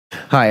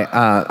Hi,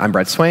 I'm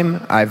Brett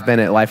Swaim. I've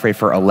been at Liferay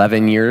for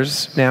 11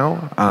 years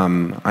now.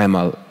 I'm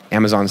a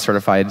Amazon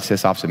certified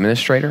SysOps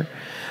administrator,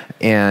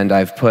 and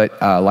I've put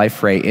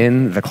Liferay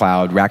in the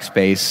cloud,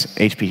 Rackspace,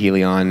 HP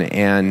Helion,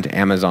 and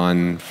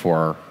Amazon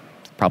for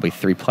probably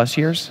 3+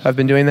 years. I've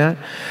been doing that.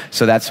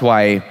 So that's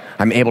why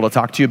I'm able to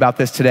talk to you about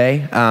this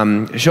today.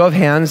 Show of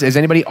hands, is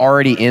anybody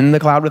already in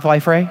the cloud with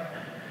Liferay?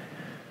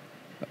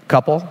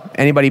 Couple?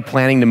 Anybody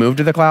planning to move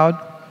to the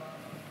cloud?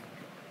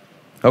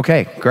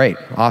 Okay, great,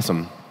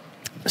 awesome.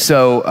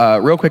 So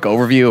real quick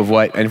overview of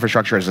what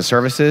infrastructure as a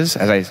service is.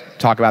 As I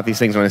talk about these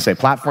things, I'm going to say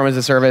platform as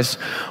a service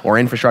or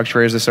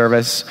infrastructure as a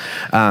service.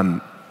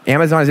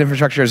 Amazon's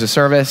infrastructure as a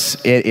service,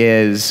 it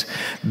is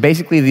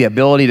basically the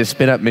ability to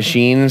spin up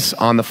machines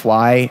on the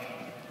fly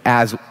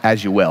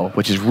as you will,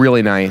 which is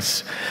really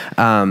nice.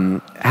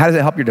 How does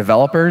it help your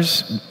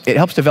developers? It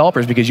helps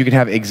developers because you can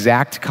have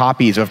exact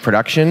copies of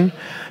production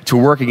to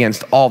work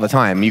against all the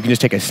time. You can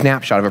just take a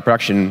snapshot of a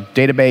production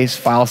database,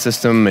 file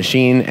system,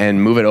 machine,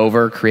 and move it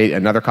over, create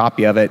another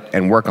copy of it,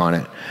 and work on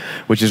it,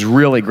 which is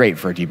really great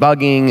for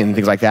debugging and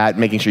things like that,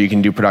 making sure you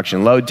can do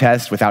production load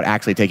tests without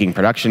actually taking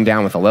production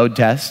down with a load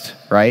test,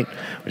 right?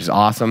 Which is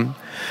awesome.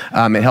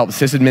 It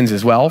helps sysadmins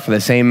as well for the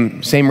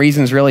same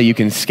reasons, really. You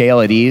can scale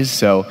at ease.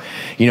 So,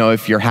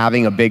 if you're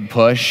having a big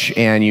push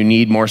and you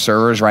need more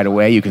servers right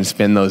away, you can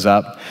spin those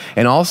up.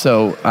 And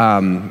also,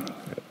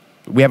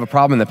 we have a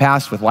problem in the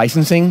past with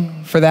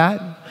licensing for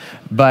that.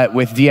 But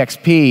with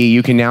DXP,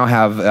 you can now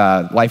have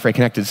Liferay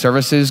connected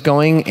services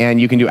going, and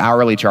you can do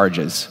hourly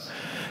charges.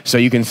 So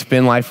you can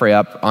spin Liferay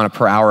up on a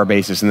per hour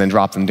basis and then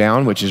drop them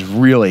down, which is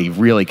really,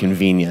 really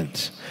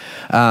convenient.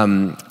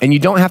 And you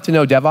don't have to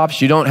know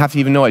DevOps. You don't have to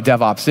even know what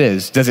DevOps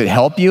is. Does it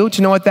help you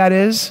to know what that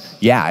is?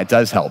 Yeah, it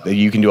does help.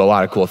 You can do a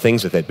lot of cool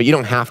things with it, but you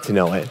don't have to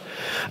know it.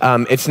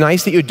 It's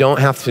nice that you don't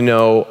have to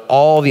know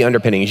all the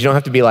underpinnings. You don't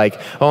have to be like,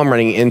 oh, I'm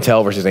running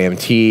Intel versus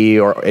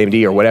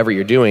AMD or whatever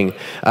you're doing.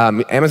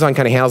 Amazon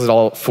kind of handles it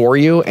all for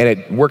you, and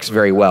it works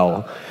very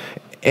well.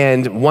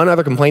 And one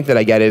other complaint that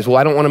I get is, well,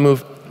 I don't want to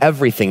move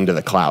everything to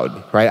the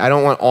cloud, right? I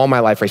don't want all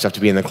my Liferay stuff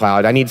to be in the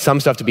cloud. I need some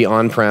stuff to be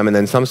on-prem and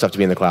then some stuff to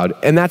be in the cloud.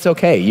 And that's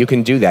okay. You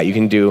can do that. You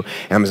can do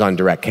Amazon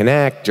Direct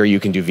Connect, or you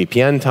can do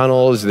VPN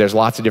tunnels. There's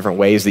lots of different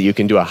ways that you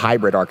can do a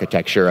hybrid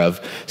architecture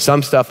of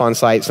some stuff on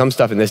site, some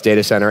stuff in this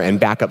data center, and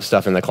backup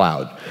stuff in the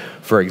cloud,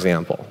 for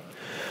example.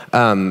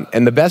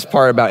 And the best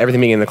part about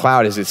everything being in the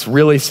cloud is it's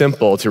really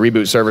simple to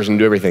reboot servers and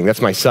do everything.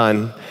 That's my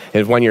son.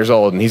 He's 1 year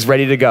old, and he's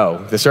ready to go.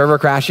 The server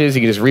crashes,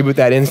 you can just reboot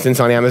that instance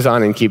on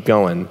Amazon and keep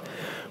going,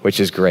 which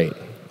is great.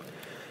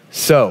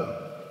 So,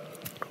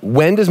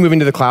 when does moving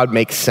to the cloud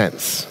make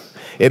sense?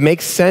 It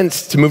makes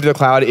sense to move to the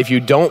cloud if you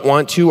don't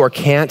want to or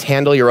can't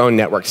handle your own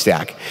network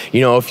stack.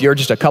 If you're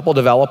just a couple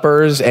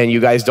developers and you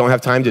guys don't have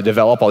time to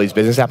develop all these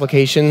business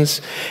applications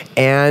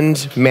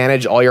and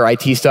manage all your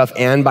IT stuff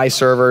and buy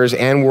servers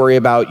and worry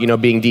about,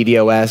 being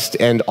DDoS'd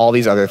and all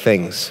these other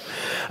things.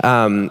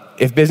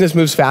 If business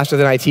moves faster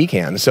than IT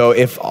can. So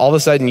if all of a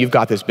sudden you've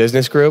got this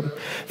business group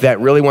that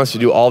really wants to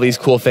do all these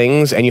cool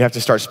things and you have to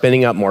start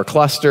spinning up more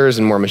clusters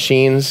and more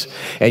machines,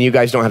 and you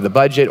guys don't have the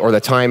budget or the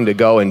time to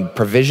go and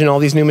provision all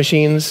these new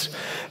machines,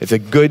 it's a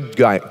good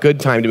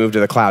time to move to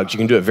the cloud because you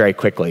can do it very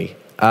quickly.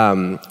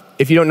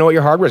 If you don't know what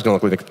your hardware is going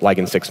to look like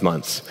in 6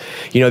 months.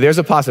 There's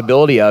a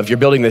possibility of you're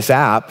building this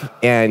app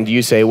and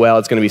you say, well,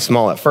 it's going to be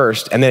small at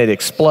first, and then it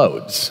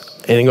explodes.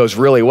 And it goes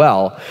really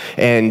well,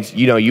 and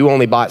you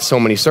only bought so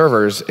many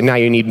servers, and now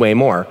you need way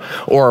more.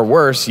 Or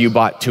worse, you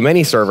bought too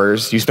many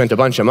servers, you spent a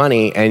bunch of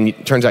money, and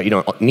it turns out you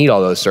don't need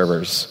all those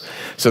servers.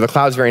 So the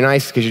cloud's very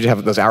nice because you just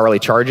have those hourly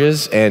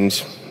charges, and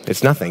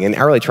it's nothing. And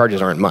hourly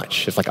charges aren't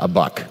much. It's like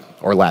 $1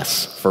 or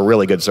less for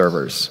really good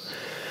servers.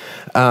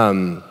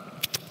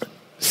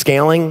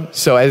 Scaling.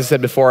 So as I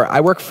said before, I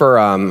work for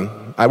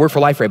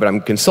Liferay, but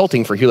I'm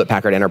consulting for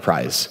Hewlett-Packard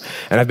Enterprise.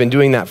 And I've been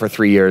doing that for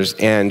 3 years.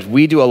 And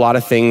we do a lot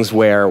of things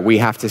where we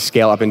have to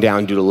scale up and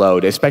down due to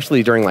load,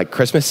 especially during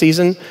Christmas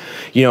season.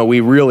 We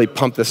really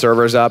pump the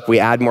servers up. We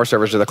add more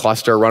servers to the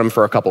cluster, run them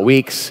for a couple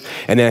weeks.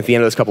 And then at the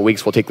end of those couple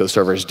weeks, we'll take those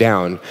servers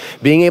down.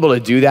 Being able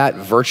to do that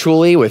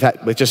virtually with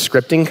just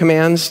scripting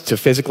commands to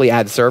physically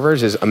add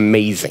servers is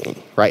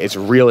amazing, right? It's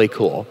really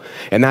cool.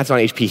 And that's on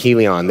HP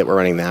Helion that we're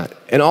running that.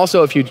 And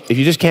also, if you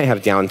just can't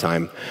have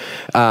downtime,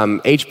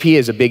 HP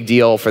is a big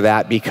deal for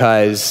that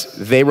because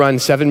they run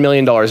 $7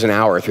 million an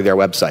hour through their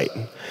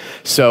website.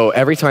 So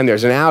every time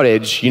there's an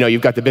outage,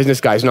 you've got the business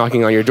guys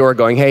knocking on your door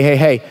going,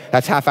 hey,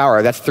 that's half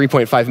hour. That's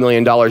 $3.5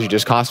 million you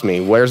just cost me.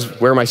 Where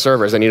are my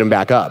servers? I need them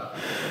back up.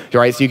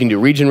 Right? So you can do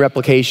region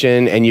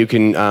replication, and you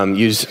can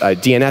use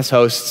DNS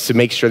hosts to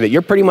make sure that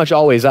you're pretty much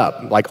always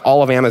up. Like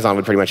all of Amazon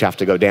would pretty much have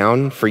to go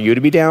down for you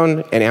to be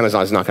down, and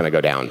Amazon's not going to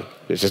go down.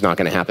 It's just not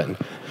going to happen.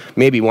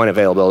 Maybe one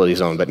availability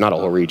zone, but not a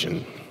whole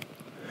region.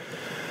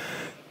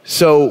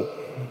 So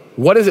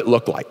what does it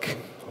look like?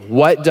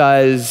 What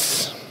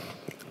does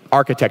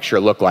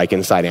architecture look like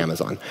inside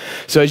Amazon?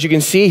 So as you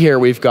can see here,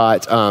 we've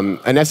got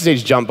an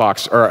SSH jump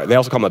box, or they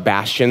also call them a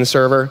bastion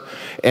server,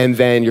 and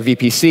then your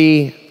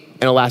VPC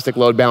and elastic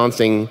load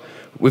balancing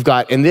we've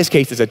got, in this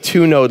case, it's a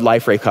 2-node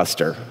Liferay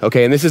cluster.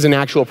 Okay, and this is an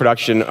actual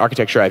production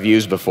architecture I've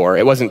used before.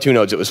 It wasn't 2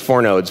 nodes, it was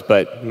 4 nodes,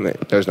 but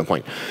there's no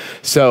point.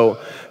 So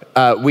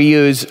we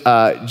use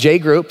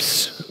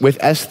JGroups with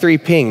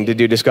S3 ping to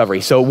do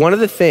discovery. So one of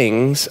the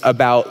things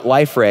about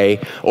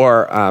Liferay,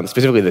 or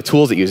specifically the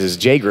tools it uses,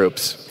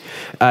 JGroups,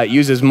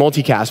 uses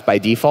multicast by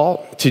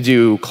default to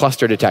do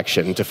cluster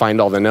detection, to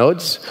find all the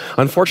nodes.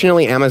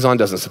 Unfortunately, Amazon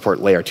doesn't support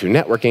layer 2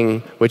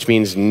 networking, which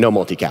means no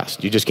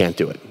multicast. You just can't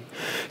do it.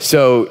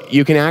 So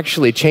you can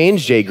actually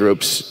change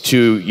JGroups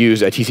to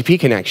use a TCP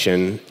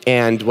connection,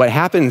 and what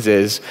happens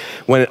is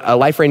when a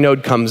Liferay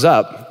node comes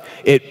up,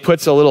 it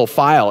puts a little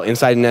file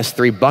inside an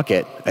S3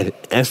 bucket.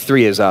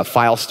 S3 is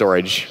file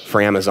storage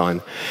for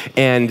Amazon.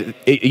 And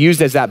it's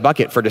used as that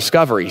bucket for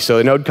discovery. So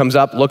the node comes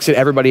up, looks at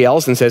everybody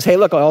else, and says, hey,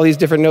 look, all these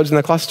different nodes in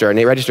the cluster. And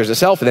it registers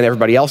itself, and then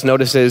everybody else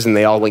notices, and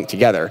they all link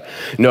together.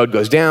 Node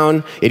goes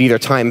down. It either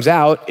times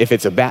out if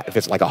it's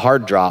like a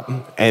hard drop,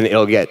 and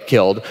it'll get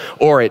killed,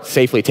 or it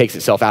safely takes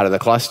itself out of the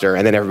cluster,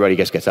 and then everybody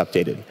just gets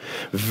updated.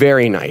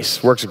 Very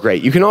nice. Works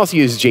great. You can also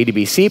use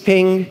JDBC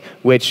ping,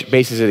 which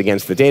bases it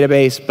against the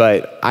database,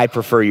 but I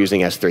prefer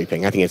using S3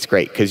 ping. I think it's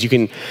great, because you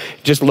can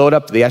just load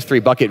up the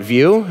S3 bucket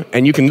view,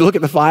 and you can look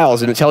at the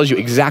files, and it tells you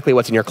exactly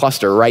what's in your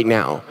cluster right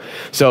now.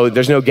 So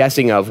there's no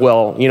guessing of,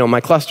 well, you know, my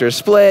cluster is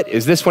split.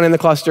 Is this one in the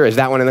cluster? Is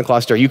that one in the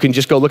cluster? You can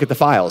just go look at the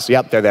files.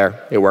 Yep, they're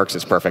there. It works.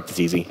 It's perfect. It's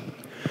easy.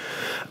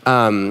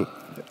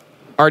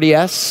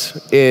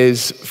 RDS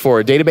is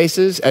for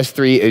databases,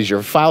 S3 is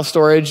your file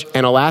storage,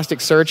 and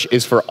Elasticsearch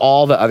is for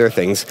all the other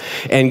things.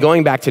 And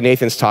going back to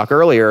Nathan's talk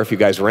earlier, if you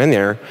guys were in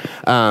there,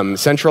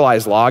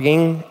 centralized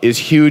logging is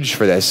huge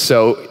for this.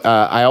 So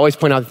I always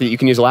point out that you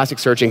can use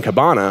Elasticsearch in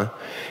Kibana,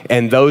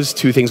 and those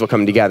two things will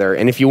come together.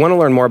 And if you want to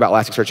learn more about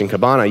Elasticsearch in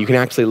Kibana, you can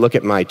actually look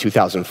at my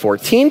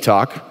 2014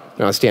 talk.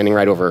 I was standing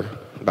right over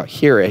about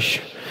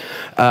here-ish.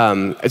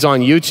 It's on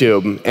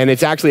YouTube, and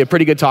it's actually a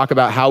pretty good talk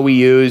about how we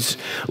use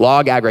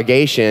log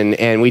aggregation,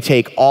 and we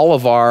take all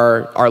of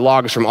our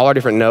logs from all our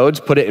different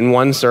nodes, put it in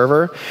one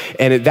server,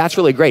 and that's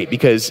really great,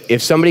 because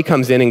if somebody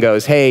comes in and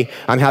goes, hey,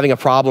 I'm having a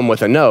problem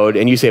with a node,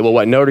 and you say, well,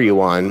 what node are you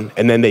on?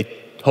 And then they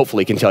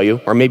hopefully can tell you,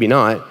 or maybe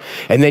not,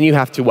 and then you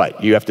have to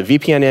what? You have to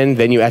VPN in,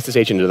 then you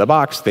SSH into the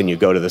box, then you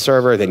go to the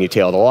server, then you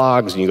tail the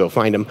logs, and you go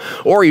find them,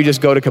 or you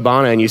just go to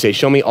Kibana and you say,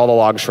 show me all the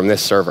logs from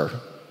this server.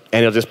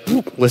 And it'll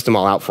just list them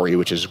all out for you,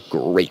 which is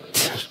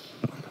great.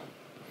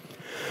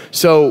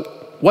 So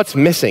what's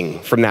missing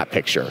from that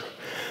picture?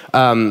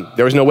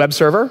 There was no web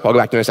server. I'll go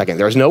back to it in a second.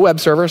 There was no web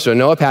server, so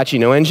no Apache,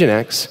 no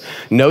Nginx,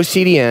 no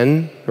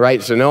CDN,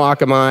 right? So no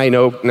Akamai,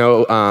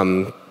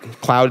 no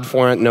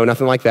CloudFront, no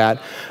nothing like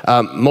that.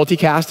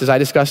 Multicast, as I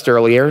discussed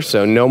earlier,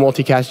 so no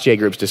multicast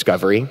JGroups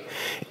discovery.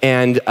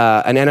 And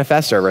an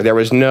NFS server. There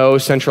was no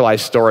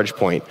centralized storage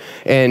point.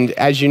 And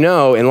as you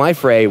know, in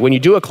Liferay, when you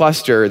do a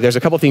cluster, there's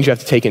a couple things you have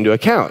to take into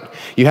account.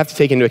 You have to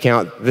take into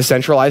account the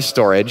centralized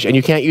storage, and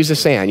you can't use a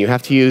SAN. You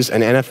have to use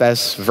an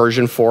NFS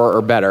version 4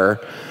 or better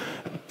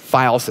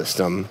file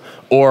system,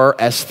 or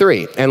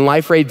S3. And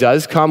Liferay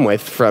does come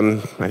with, from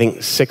I think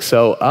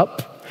 6.0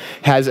 up,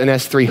 has an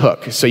S3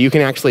 hook. So you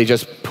can actually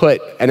just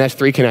put an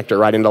S3 connector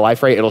right into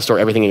Liferay. It'll store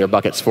everything in your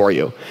buckets for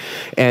you.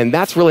 And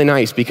that's really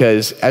nice,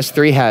 because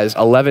S3 has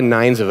 11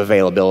 nines of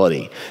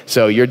availability.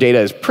 So your data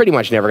is pretty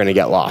much never going to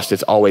get lost.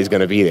 It's always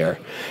going to be there.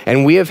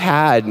 And we have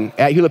had,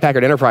 at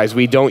Hewlett-Packard Enterprise,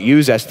 we don't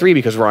use S3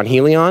 because we're on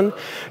Helion.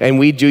 And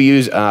we do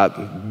use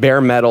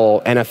bare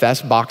metal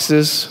NFS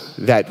boxes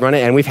that run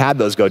it. And we've had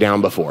those go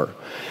down before.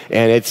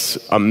 And it's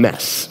a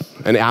mess,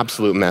 an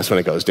absolute mess when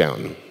it goes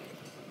down.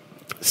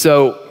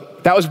 So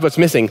that was what's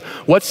missing.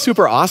 What's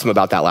super awesome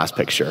about that last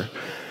picture?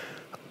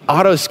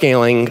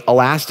 Auto-scaling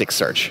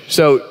Elasticsearch.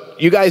 So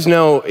you guys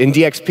know in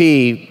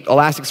DXP,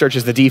 Elasticsearch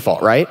is the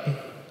default, right?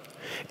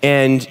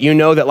 And you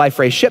know that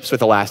Liferay ships with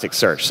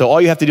Elasticsearch. So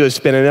all you have to do is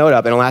spin a node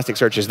up, and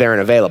Elasticsearch is there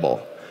and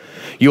available.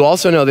 You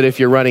also know that if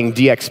you're running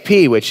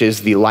DXP, which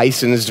is the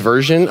licensed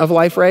version of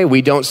Liferay,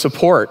 we don't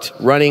support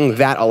running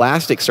that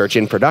Elasticsearch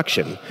in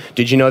production.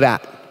 Did you know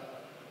that?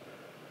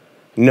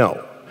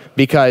 No,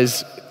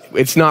 because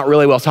it's not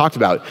really well talked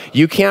about.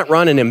 You can't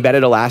run an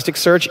embedded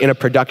Elasticsearch in a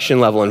production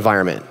level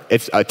environment.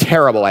 It's a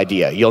terrible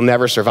idea. You'll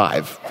never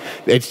survive.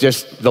 It's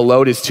just the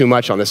load is too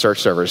much on the search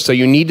servers. So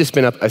you need to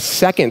spin up a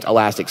second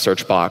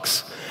Elasticsearch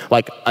box,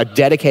 like a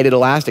dedicated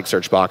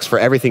Elasticsearch box for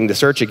everything to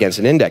search against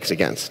and index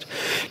against.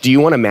 Do you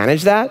want to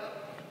manage that?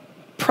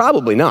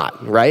 Probably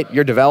not, right?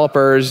 You're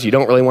developers, you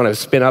don't really want to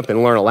spin up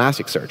and learn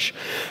Elasticsearch.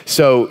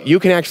 So you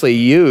can actually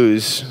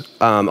use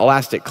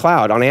Elastic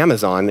Cloud on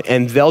Amazon,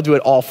 and they'll do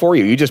it all for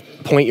you. You just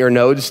point your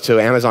nodes to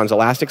Amazon's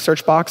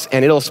Elasticsearch box,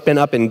 and it'll spin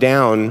up and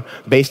down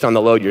based on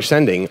the load you're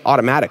sending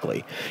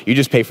automatically. You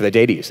just pay for the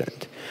data you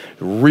send.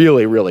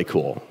 Really, really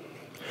cool.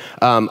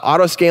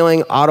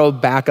 Auto-scaling,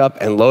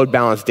 auto-backup, and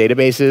load-balanced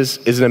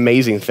databases is an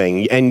amazing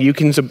thing. And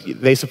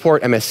they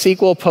support MS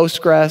SQL,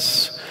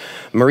 Postgres,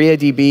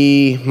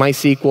 MariaDB,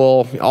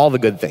 MySQL, all the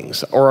good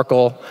things,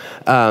 Oracle.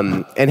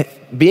 And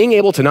being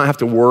able to not have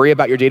to worry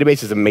about your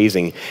database is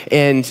amazing.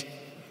 And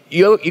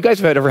You guys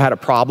have ever had a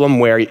problem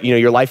where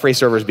your Liferay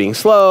server is being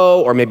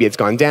slow, or maybe it's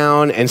gone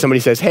down, and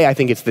somebody says, hey, I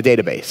think it's the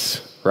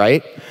database,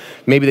 right?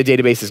 Maybe the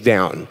database is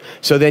down.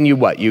 So then you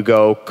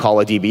go call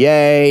a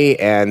DBA,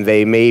 and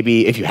they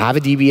maybe, if you have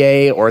a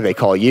DBA, or they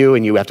call you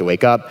and you have to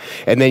wake up,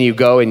 and then you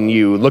go and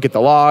you look at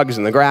the logs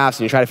and the graphs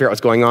and you try to figure out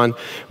what's going on.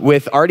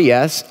 With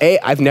RDS,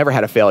 I've never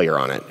had a failure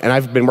on it, and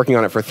I've been working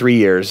on it for 3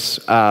 years,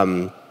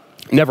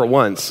 never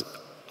once.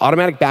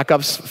 Automatic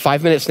backups,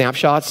 5-minute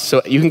snapshots,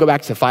 so you can go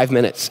back to 5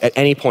 minutes. At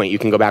any point, you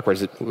can go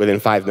backwards within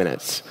 5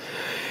 minutes.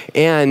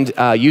 And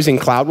using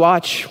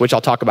CloudWatch, which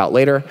I'll talk about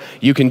later,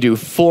 you can do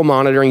full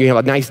monitoring. You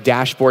have a nice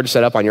dashboard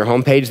set up on your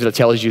homepage that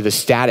tells you the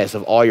status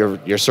of all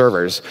your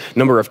servers,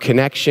 number of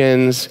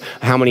connections,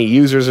 how many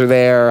users are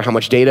there, how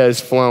much data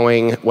is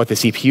flowing, what the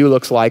CPU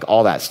looks like,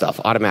 all that stuff,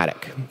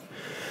 automatic.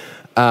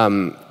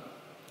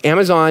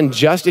 Amazon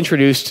just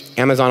introduced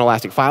Amazon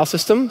Elastic File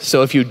System.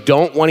 So if you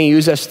don't want to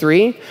use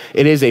S3,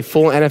 it is a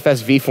full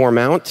NFS v4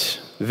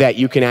 mount that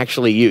you can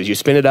actually use. You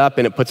spin it up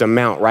and it puts a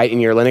mount right in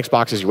your Linux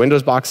boxes, your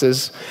Windows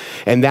boxes,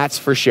 and that's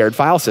for shared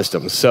file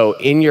systems. So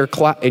in your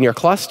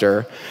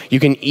cluster, you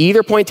can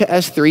either point to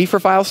S3 for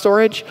file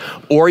storage,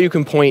 or you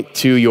can point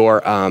to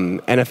your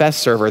NFS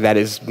server that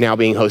is now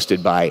being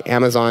hosted by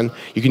Amazon.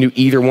 You can do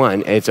either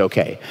one, and it's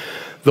okay.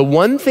 The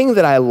one thing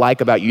that I like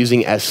about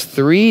using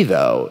S3,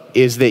 though,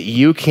 is that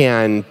you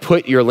can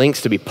put your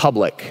links to be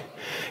public.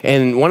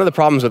 And one of the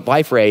problems with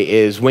Liferay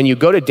is when you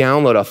go to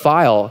download a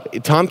file,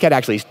 Tomcat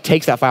actually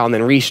takes that file and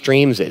then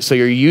restreams it. So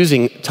you're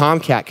using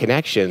Tomcat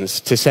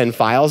connections to send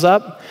files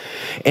up,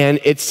 and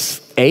it's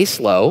A,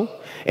 slow,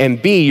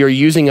 and B, you're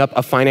using up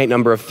a finite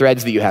number of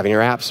threads that you have in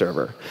your app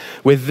server.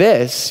 With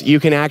this, you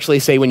can actually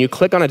say when you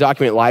click on a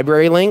document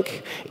library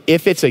link,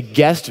 if it's a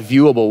guest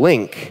viewable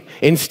link,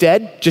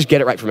 instead, just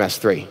get it right from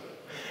S3.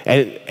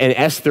 And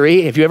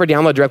S3, if you ever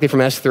download directly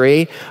from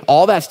S3,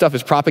 all that stuff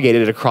is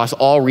propagated across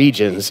all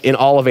regions in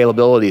all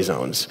availability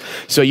zones.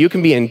 So you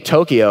can be in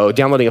Tokyo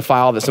downloading a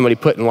file that somebody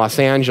put in Los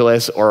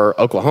Angeles or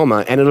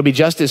Oklahoma, and it'll be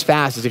just as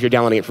fast as if you're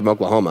downloading it from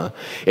Oklahoma.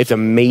 It's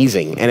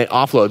amazing, and it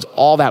offloads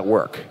all that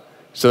work.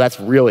 So that's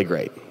really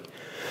great.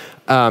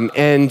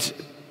 And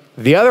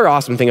the other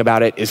awesome thing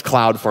about it is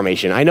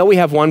CloudFormation. I know we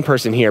have one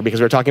person here because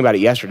we were talking about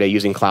it yesterday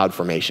using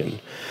CloudFormation.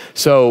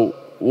 So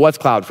what's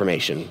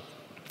CloudFormation?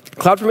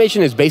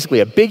 CloudFormation is basically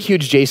a big,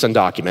 huge JSON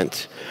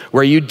document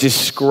where you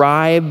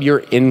describe your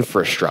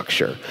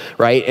infrastructure,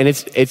 right? And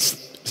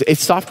it's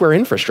software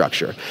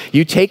infrastructure.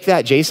 You take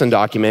that JSON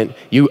document,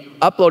 you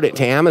upload it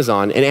to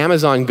Amazon, and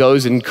Amazon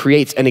goes and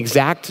creates an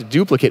exact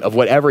duplicate of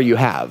whatever you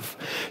have.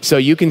 So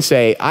you can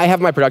say, I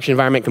have my production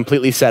environment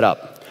completely set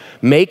up.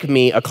 Make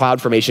me a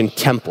CloudFormation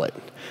template.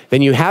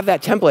 Then you have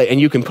that template, and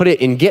you can put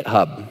it in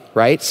GitHub,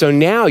 right? So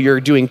now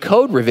you're doing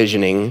code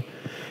revisioning.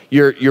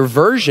 You're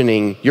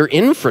versioning your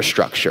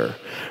infrastructure,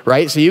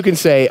 right? So you can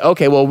say,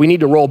 okay, well, we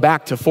need to roll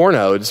back to 4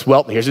 nodes.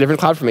 Well, here's a different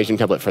CloudFormation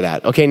template for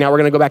that. Okay, now we're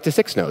going to go back to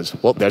 6 nodes.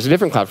 Well, there's a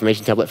different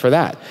CloudFormation template for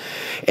that.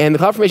 And the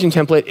CloudFormation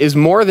template is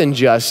more than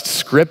just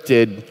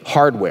scripted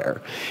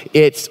hardware.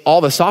 It's all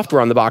the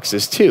software on the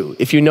boxes, too.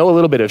 If you know a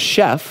little bit of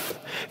Chef,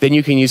 then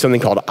you can use something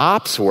called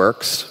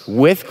OpsWorks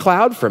with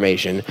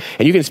CloudFormation,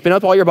 and you can spin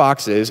up all your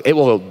boxes. It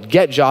will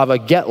get Java,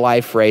 get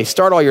Liferay,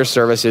 start all your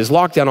services,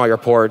 lock down all your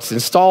ports,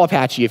 install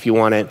Apache if you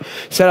want it,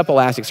 set up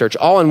Elasticsearch,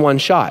 all in one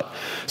shot.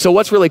 So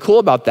what's really cool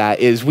about that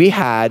is we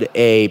had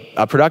a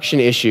production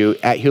issue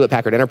at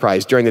Hewlett-Packard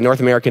Enterprise during the North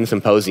American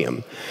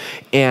Symposium,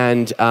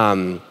 and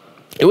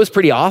it was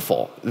pretty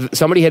awful.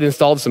 Somebody had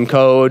installed some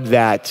code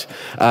that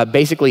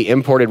basically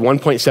imported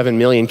 1.7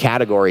 million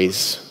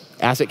categories,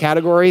 asset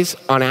categories,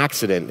 on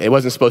accident. It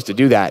wasn't supposed to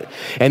do that.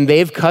 And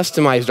they've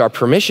customized our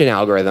permission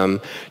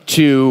algorithm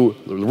to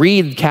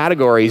read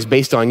categories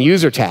based on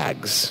user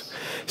tags.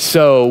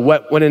 So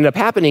what ended up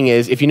happening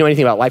is, if you know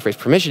anything about Liferay's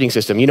permissioning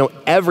system, you know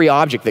every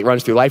object that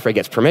runs through Liferay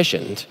gets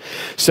permissioned.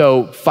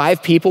 So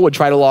 5 people would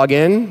try to log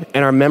in,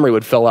 and our memory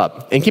would fill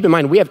up. And keep in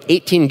mind, we have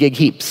 18 gig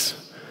heaps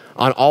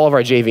on all of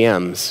our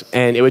JVMs,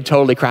 and it would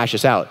totally crash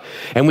us out.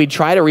 And we'd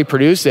try to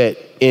reproduce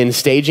it in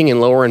staging in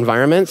lower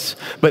environments,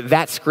 but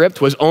that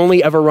script was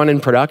only ever run in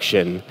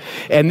production.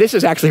 And this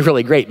is actually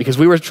really great because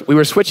we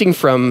were switching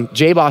from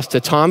JBoss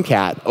to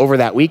Tomcat over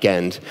that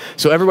weekend,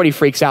 so everybody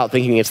freaks out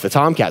thinking it's the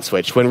Tomcat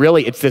switch, when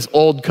really it's this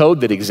old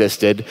code that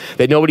existed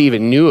that nobody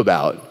even knew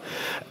about.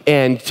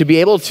 And to be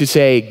able to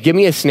say, give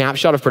me a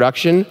snapshot of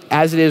production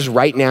as it is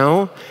right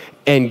now,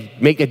 and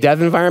make a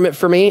dev environment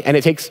for me, and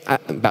it takes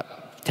about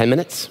 10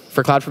 minutes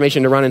for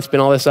CloudFormation to run and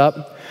spin all this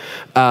up,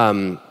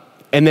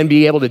 and then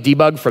be able to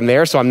debug from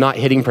there so I'm not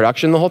hitting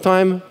production the whole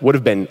time, would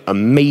have been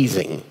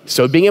amazing.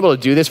 So being able to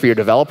do this for your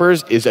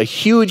developers is a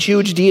huge,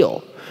 huge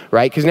deal,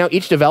 right? Because now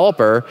each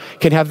developer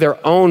can have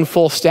their own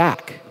full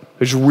stack,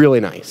 which is really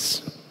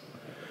nice.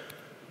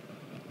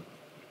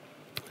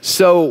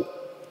 So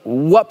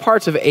what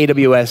parts of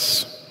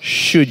AWS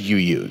should you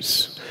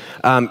use?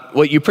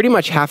 Well, you pretty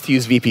much have to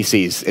use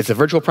VPCs. It's a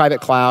virtual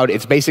private cloud.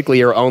 It's basically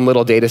your own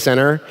little data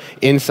center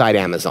inside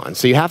Amazon.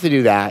 So you have to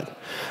do that.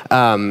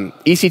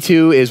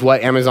 EC2 is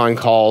what Amazon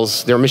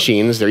calls their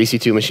machines, their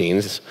EC2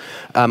 machines.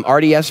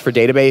 RDS for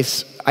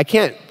database, I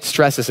can't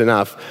stress this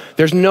enough.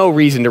 There's no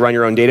reason to run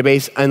your own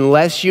database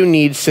unless you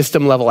need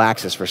system-level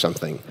access for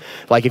something.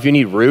 Like if you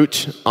need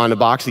root on a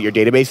box that your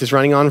database is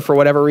running on for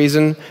whatever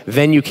reason,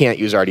 then you can't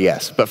use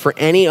RDS. But for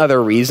any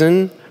other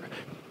reason,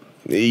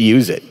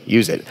 use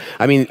it.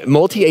 I mean,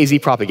 multi-AZ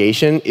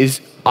propagation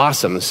is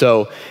awesome.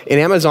 So in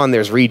Amazon,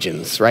 there's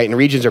regions, right? And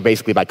regions are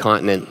basically by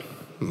continent,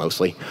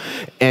 mostly.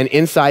 And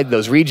inside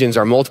those regions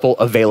are multiple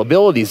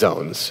availability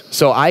zones.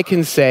 So I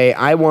can say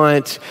I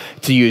want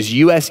to use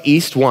US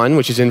East 1,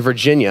 which is in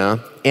Virginia,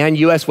 and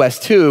US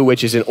West 2,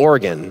 which is in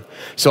Oregon.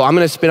 So I'm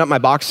going to spin up my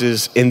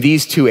boxes in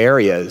these two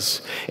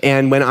areas.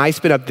 And when I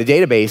spin up the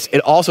database, it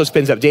also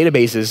spins up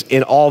databases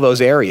in all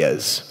those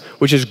areas,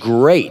 which is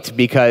great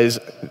because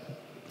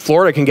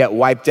Florida can get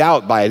wiped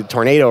out by a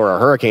tornado or a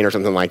hurricane or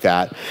something like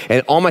that.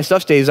 And all my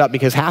stuff stays up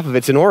because half of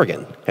it's in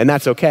Oregon. And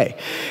that's okay.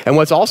 And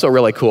what's also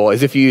really cool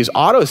is if you use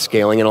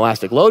auto-scaling and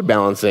elastic load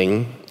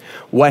balancing,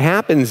 what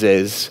happens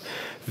is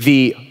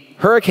the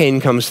hurricane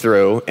comes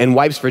through and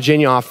wipes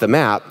Virginia off the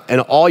map,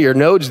 and all your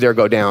nodes there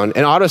go down,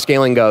 and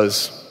auto-scaling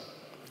goes,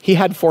 he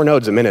had 4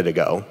 nodes a minute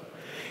ago.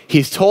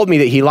 He's told me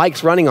that he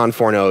likes running on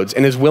 4 nodes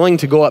and is willing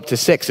to go up to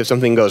 6 if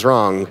something goes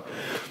wrong.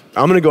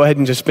 I'm going to go ahead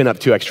and just spin up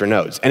 2 extra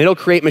nodes. And it'll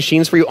create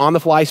machines for you on the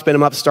fly, spin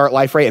them up, start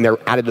Liferay, and they're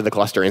added to the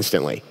cluster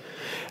instantly.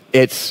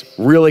 It's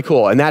really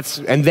cool. And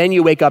then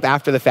you wake up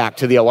after the fact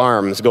to the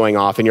alarms going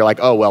off, and you're like,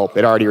 oh, well,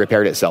 it already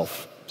repaired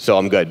itself. So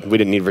I'm good. We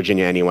didn't need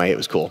Virginia anyway. It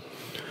was cool.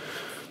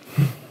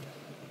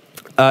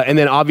 And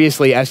then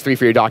obviously S3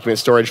 for your document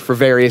storage for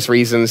various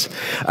reasons.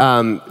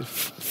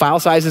 File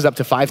sizes up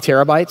to 5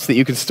 terabytes that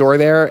you can store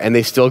there, and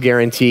they still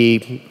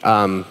guarantee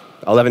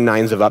 11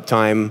 nines of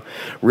uptime.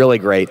 Really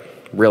great.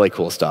 Really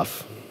cool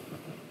stuff.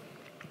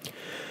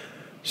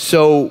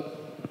 So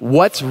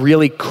what's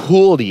really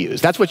cool to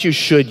use? That's what you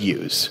should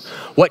use.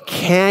 What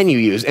can you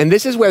use? And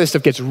this is where this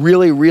stuff gets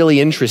really,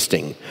 really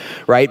interesting,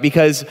 right?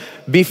 Because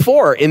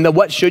before, in the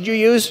what should you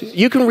use,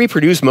 you can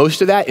reproduce most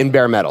of that in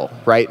bare metal,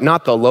 right?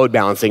 Not the load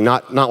balancing,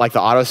 not like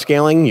the auto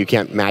scaling. You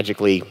can't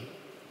magically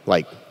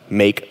like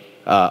make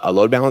a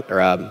load balance or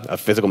a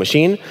physical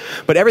machine.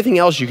 But everything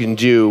else you can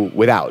do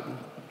without.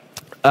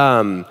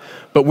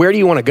 But where do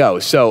you want to go?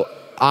 So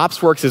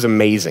OpsWorks is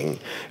amazing.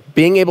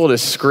 Being able to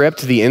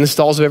script the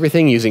installs of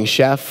everything using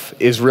Chef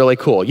is really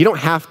cool. You don't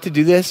have to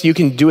do this. You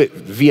can do it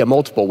via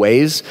multiple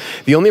ways.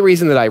 The only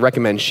reason that I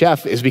recommend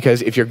Chef is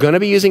because if you're going to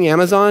be using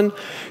Amazon,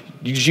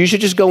 you should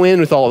just go in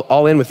with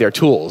all in with their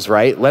tools,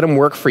 right? Let them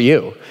work for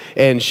you.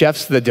 And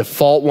Chef's the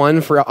default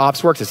one for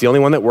OpsWorks. It's the only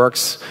one that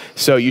works.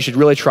 So you should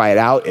really try it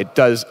out. It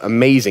does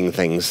amazing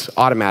things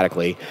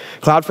automatically.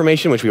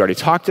 CloudFormation, which we already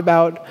talked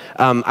about.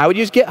 I would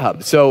use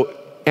GitHub. So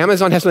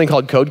Amazon has something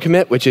called Code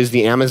Commit, which is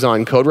the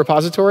Amazon code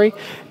repository.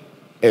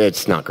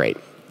 It's not great.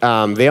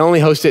 They only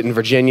host it in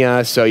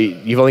Virginia, so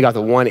you've only got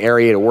the one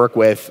area to work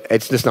with.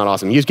 It's just not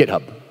awesome. Use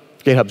GitHub.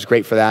 GitHub's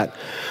great for that.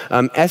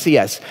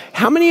 SES.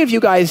 How many of you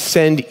guys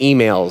send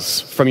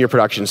emails from your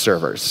production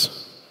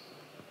servers?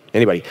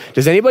 Anybody?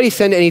 Does anybody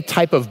send any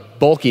type of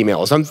bulk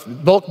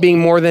emails? Bulk being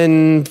more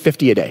than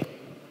 50 a day?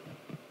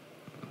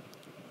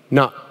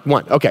 Not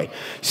one. Okay.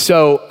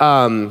 So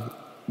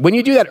when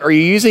you do that, are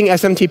you using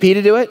SMTP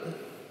to do it?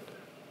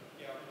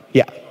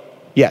 Yeah.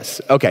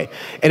 Yes. Okay.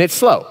 And it's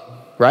slow,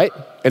 right?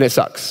 And it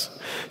sucks.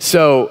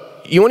 So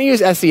you want to use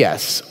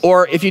SES.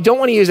 Or if you don't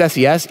want to use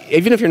SES,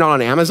 even if you're not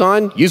on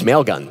Amazon, use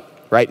Mailgun,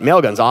 right?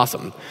 Mailgun's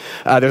awesome.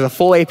 There's a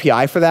full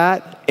API for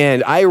that.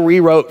 And I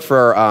rewrote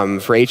for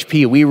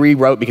HP. We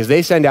rewrote because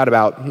they send out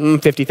about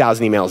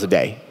 50,000 emails a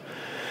day.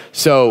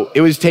 So it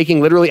was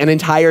taking literally an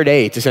entire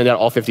day to send out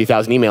all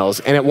 50,000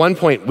 emails. And at one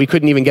point, we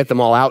couldn't even get them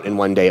all out in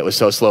one day. It was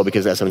so slow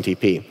because of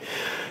SMTP.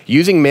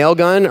 Using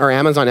Mailgun or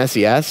Amazon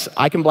SES,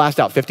 I can blast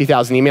out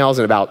 50,000 emails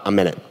in about a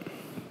minute.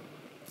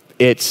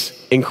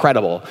 It's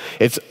incredible.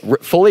 It's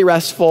fully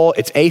RESTful.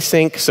 It's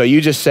async. So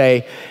you just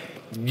say,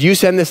 you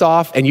send this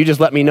off, and you just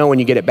let me know when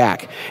you get it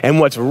back. And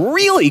what's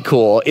really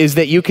cool is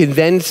that you can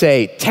then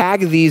say,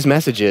 tag these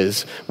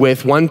messages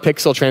with 1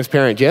 pixel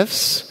transparent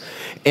GIFs,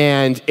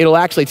 and it'll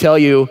actually tell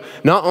you,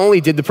 not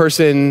only did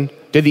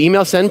the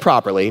email send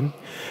properly,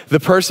 the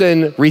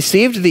person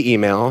received the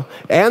email,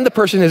 and the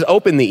person has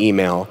opened the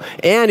email.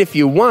 And if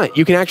you want,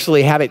 you can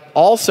actually have it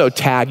also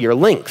tag your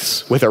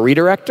links with a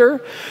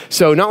redirector.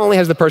 So not only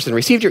has the person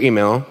received your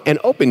email and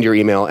opened your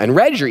email and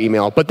read your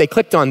email, but they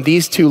clicked on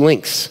these 2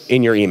 links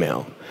in your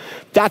email.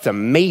 That's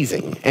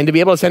amazing. And to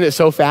be able to send it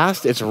so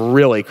fast, it's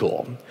really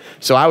cool.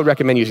 So I would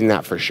recommend using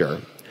that for sure.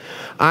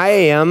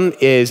 IAM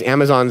is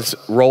Amazon's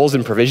roles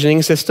and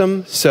provisioning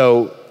system.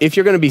 So if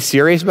you're going to be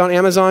serious about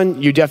Amazon,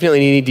 you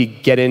definitely need to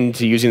get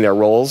into using their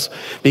roles,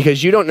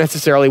 because you don't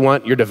necessarily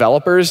want your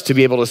developers to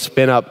be able to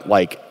spin up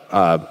like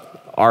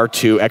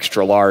R2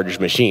 extra large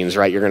machines,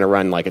 right? You're going to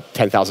run like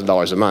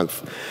 $10,000 a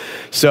month.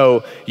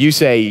 So you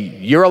say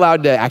you're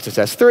allowed to access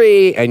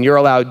S3 and you're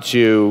allowed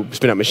to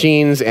spin up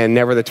machines and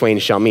never the twain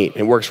shall meet.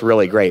 It works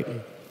really great.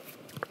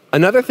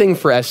 Another thing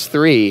for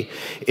S3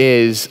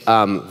 is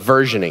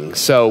versioning.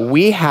 So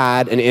we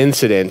had an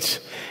incident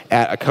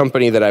at a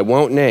company that I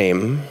won't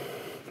name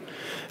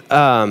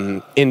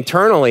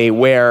internally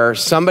where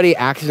somebody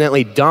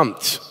accidentally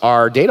dumped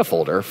our data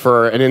folder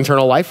for an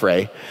internal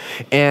Liferay.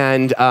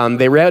 And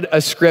they read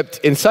a script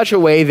in such a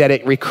way that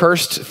it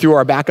recursed through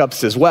our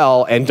backups as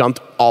well and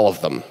dumped all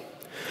of them.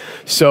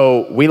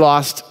 So we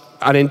lost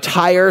an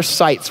entire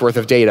site's worth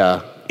of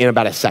data in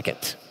about a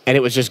second. And it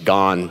was just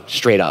gone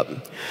straight up.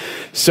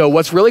 So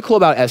what's really cool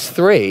about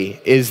S3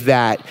 is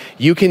that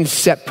you can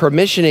set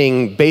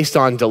permissioning based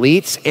on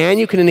deletes and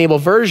you can enable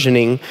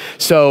versioning.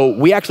 So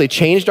we actually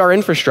changed our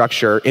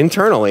infrastructure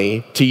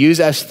internally to use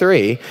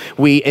S3.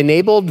 We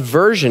enabled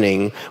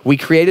versioning. We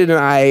created an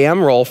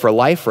IAM role for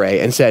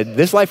Liferay and said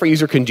this Liferay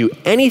user can do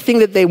anything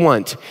that they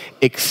want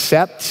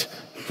except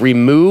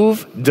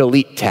remove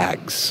delete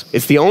tags.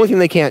 It's the only thing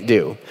they can't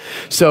do.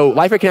 So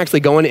Liferay can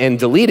actually go in and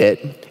delete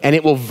it, and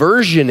it will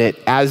version it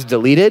as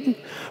deleted,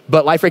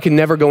 but Liferay can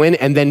never go in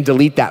and then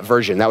delete that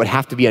version. That would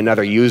have to be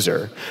another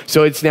user.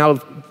 So it's now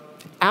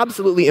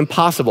absolutely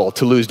impossible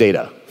to lose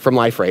data from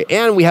Liferay.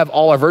 And we have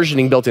all our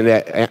versioning built into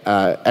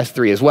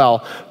S3 as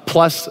well,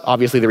 plus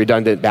obviously the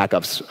redundant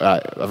backups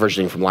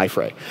versioning from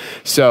Liferay.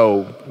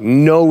 So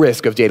no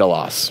risk of data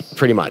loss,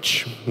 pretty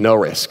much. No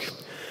risk.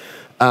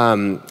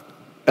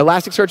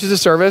 Elasticsearch is a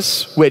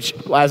service, which,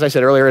 as I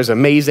said earlier, is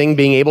amazing,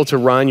 being able to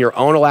run your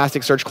own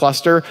Elasticsearch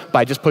cluster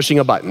by just pushing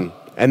a button.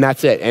 And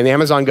that's it. And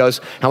Amazon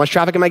goes, how much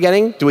traffic am I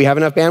getting? Do we have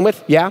enough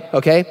bandwidth? Yeah,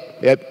 okay.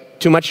 Yep.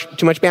 Too much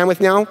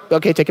bandwidth now?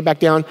 Okay, take it back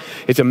down.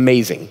 It's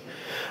amazing.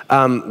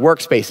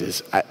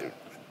 Workspaces.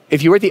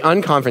 If you were at the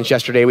unconference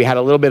yesterday, we had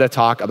a little bit of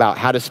talk about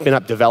how to spin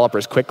up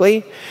developers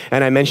quickly,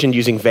 and I mentioned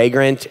using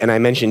Vagrant, and I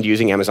mentioned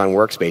using Amazon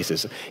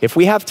Workspaces. If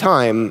we have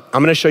time,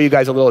 I'm going to show you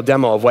guys a little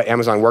demo of what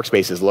Amazon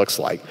Workspaces looks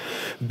like.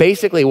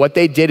 Basically, what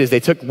they did is they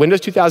took Windows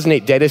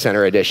 2008 Data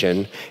Center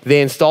Edition,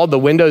 they installed the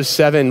Windows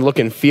 7 look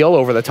and feel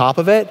over the top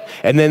of it,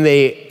 and then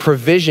they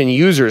provision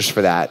users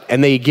for that,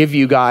 and they give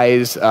you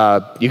guys,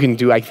 you can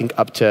do, I think,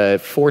 up to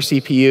 4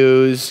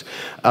 CPUs,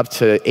 up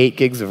to 8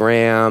 gigs of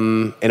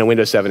RAM in a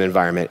Windows 7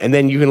 environment. And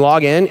then you can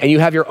log in and you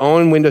have your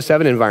own Windows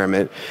 7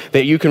 environment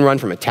that you can run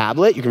from a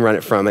tablet, you can run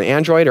it from an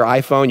Android or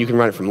iPhone, you can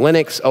run it from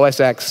Linux,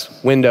 OS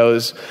X,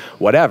 Windows,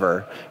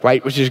 whatever,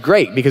 right? Which is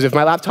great because if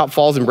my laptop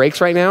falls and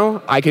breaks right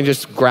now, I can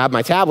just grab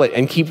my tablet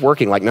and keep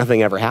working like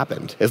nothing ever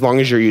happened, as long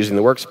as you're using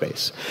the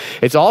workspace.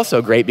 It's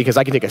also great because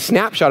I can take a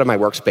snapshot of my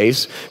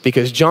workspace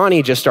because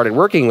Johnny just started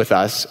working with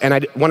us and I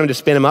want him to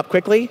spin him up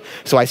quickly.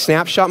 So I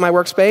snapshot my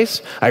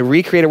workspace, I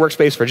recreate a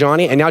workspace for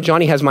Johnny, and now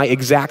Johnny has my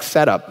exact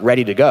setup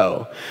ready to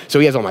go. So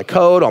he has all my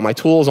code, all my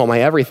tools, all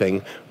my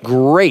everything.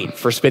 Great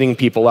for spinning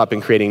people up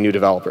and creating new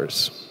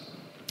developers.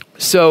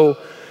 So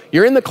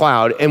you're in the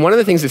cloud, and one of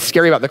the things that's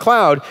scary about the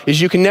cloud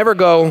is you can never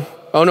go,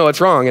 oh no,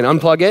 it's wrong, and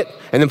unplug it,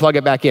 and then plug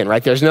it back in,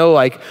 right? There's no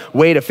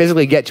way to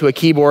physically get to a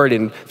keyboard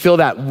and feel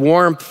that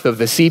warmth of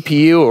the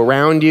CPU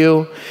around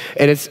you,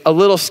 and it's a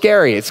little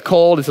scary. It's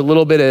cold, it's a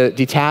little bit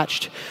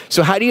detached.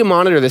 So how do you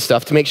monitor this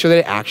stuff to make sure that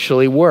it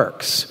actually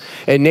works?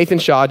 And Nathan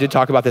Shaw did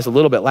talk about this a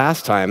little bit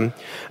last time,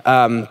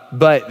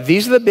 but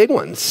these are the big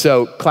ones.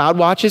 So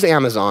CloudWatch is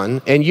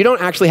Amazon, and you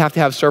don't actually have to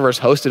have servers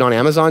hosted on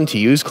Amazon to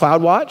use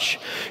CloudWatch.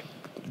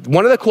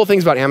 One of the cool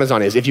things about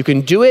Amazon is if you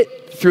can do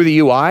it through the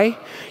UI,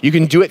 you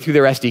can do it through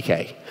their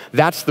SDK.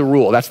 That's the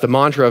rule. That's the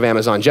mantra of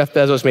Amazon. Jeff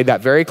Bezos made that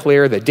very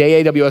clear the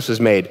day AWS was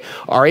made.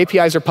 Our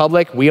APIs are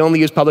public. We only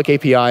use public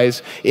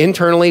APIs.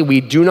 Internally,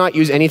 we do not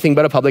use anything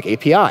but a public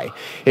API.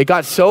 It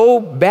got so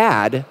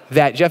bad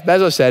that Jeff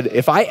Bezos said,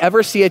 if I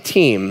ever see a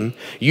team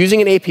using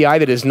an API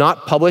that is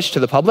not published to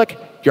the public,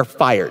 you're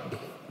fired.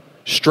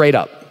 Straight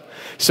up.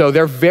 So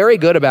they're very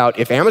good about,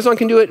 if Amazon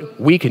can do it,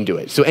 we can do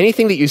it. So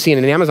anything that you see in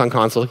an Amazon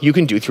console, you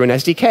can do through an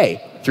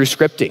SDK, through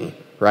scripting,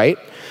 right?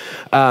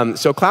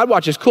 So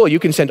CloudWatch is cool. You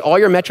can send all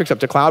your metrics up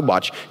to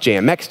CloudWatch.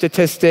 JMX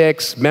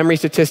statistics, memory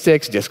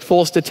statistics, disk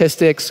full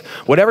statistics,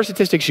 whatever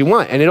statistics you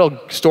want. And it'll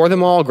store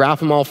them all, graph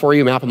them all for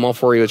you, map them all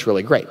for you. It's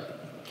really great.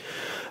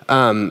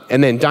 And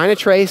then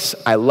Dynatrace,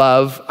 I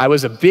love. I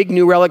was a big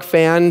New Relic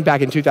fan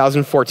back in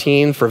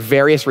 2014 for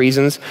various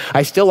reasons.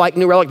 I still like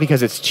New Relic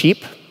because it's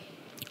cheap.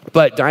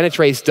 But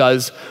Dynatrace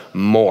does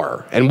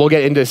more. And we'll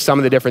get into some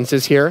of the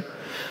differences here.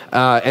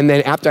 And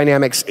then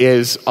AppDynamics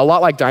is a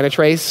lot like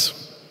Dynatrace,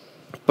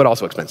 but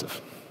also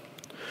expensive.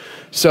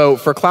 So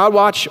for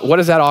CloudWatch, what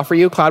does that offer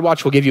you?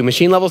 CloudWatch will give you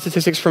machine-level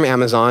statistics from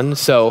Amazon.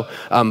 So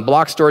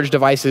block storage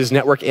devices,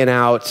 network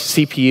in-out,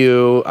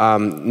 CPU,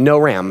 no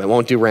RAM. It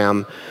won't do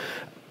RAM.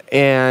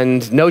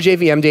 And no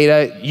JVM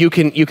data. You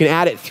can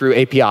add it through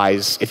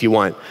APIs if you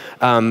want.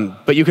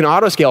 But you can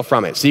auto-scale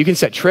from it. So you can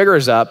set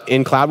triggers up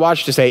in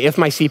CloudWatch to say, if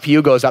my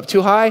CPU goes up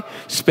too high,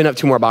 spin up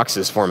 2 more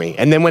boxes for me.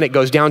 And then when it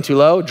goes down too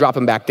low, drop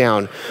them back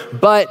down.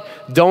 But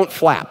don't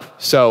flap.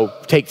 So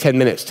take 10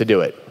 minutes to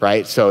do it,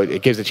 right? So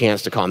it gives a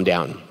chance to calm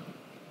down.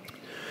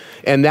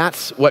 And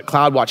that's what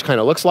CloudWatch kind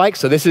of looks like.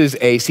 So this is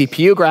a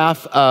CPU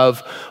graph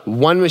of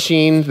one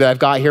machine that I've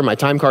got here, my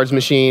time cards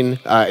machine.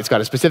 It's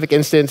got a specific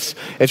instance.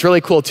 It's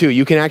really cool, too.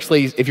 You can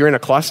actually, if you're in a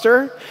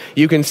cluster,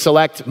 you can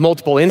select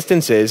multiple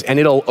instances, and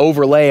it'll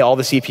overlay all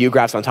the CPU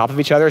graphs on top of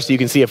each other, so you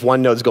can see if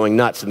one node's going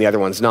nuts and the other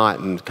one's not,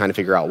 and kind of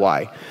figure out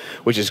why,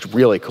 which is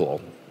really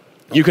cool.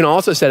 You can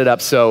also set it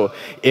up so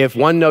if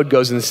one node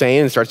goes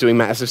insane and starts doing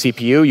massive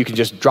CPU, you can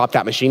just drop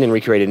that machine and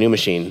recreate a new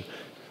machine,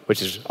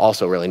 which is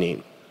also really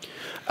neat.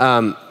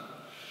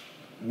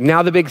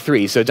 Now the big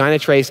three, so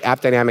Dynatrace,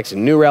 AppDynamics,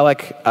 and New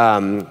Relic.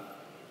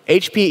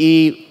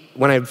 HPE,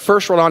 when I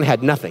first rolled on,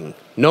 had nothing,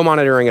 no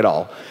monitoring at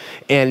all.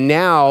 And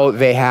now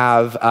they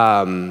have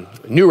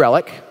New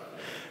Relic.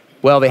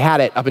 Well, they had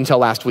it up until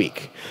last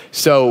week.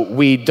 So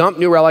we dumped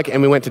New Relic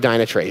and we went to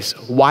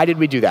Dynatrace. Why did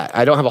we do that?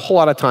 I don't have a whole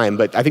lot of time,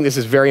 but I think this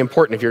is very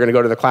important if you're going to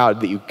go to the cloud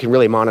that you can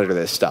really monitor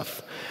this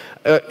stuff.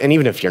 And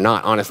even if you're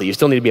not, honestly, you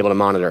still need to be able to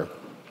monitor.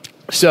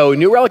 So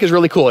New Relic is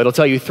really cool. It'll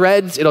tell you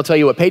threads. It'll tell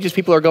you what pages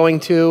people are going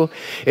to.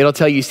 It'll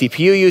tell you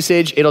CPU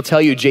usage. It'll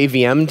tell you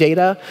JVM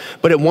data.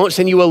 But it won't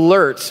send you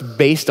alerts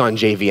based on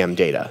JVM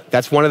data.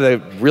 That's one of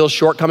the real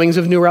shortcomings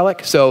of New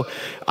Relic. So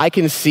I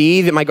can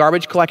see that my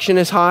garbage collection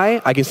is high.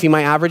 I can see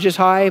my average is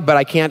high. But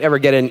I can't ever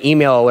get an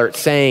email alert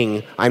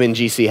saying I'm in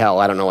GC hell.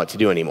 I don't know what to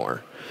do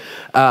anymore.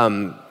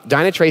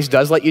 Dynatrace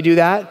does let you do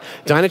that.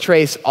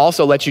 Dynatrace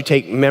also lets you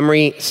take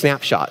memory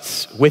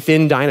snapshots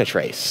within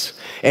Dynatrace.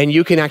 And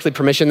you can actually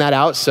permission that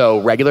out, so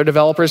regular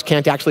developers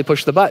can't actually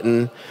push the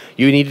button.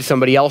 You need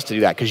somebody else to do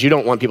that, because you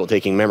don't want people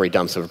taking memory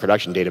dumps of a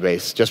production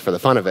database just for the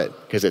fun of it,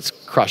 because it's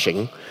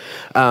crushing.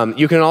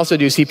 You can also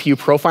do CPU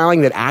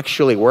profiling that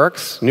actually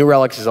works. New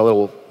Relic is a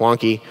little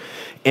wonky.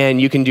 And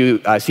you can do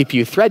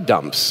CPU thread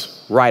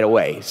dumps right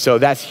away. So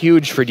that's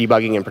huge for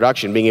debugging in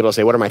production, being able to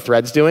say, what are my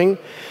threads doing?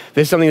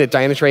 This is something that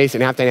Dynatrace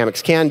and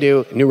AppDynamics can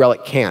do. New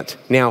Relic can't.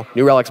 Now,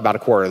 New Relic's about a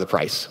quarter of the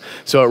price.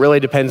 So it really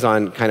depends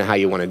on kind of how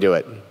you want to do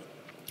it.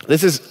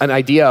 This is an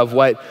idea of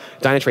what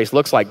Dynatrace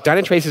looks like.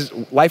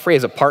 Liferay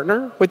is a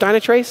partner with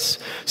Dynatrace,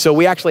 so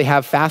we actually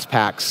have fast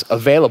packs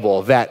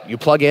available that you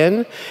plug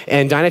in,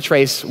 and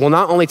Dynatrace will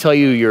not only tell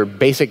you your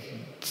basic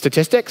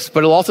statistics, but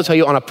it'll also tell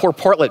you on a per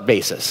portlet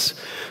basis.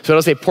 So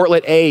it'll say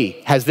portlet A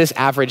has this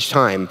average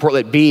time,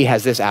 portlet B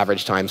has this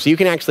average time. So you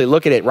can actually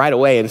look at it right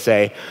away and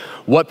say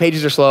what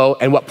pages are slow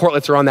and what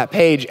portlets are on that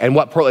page and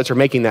what portlets are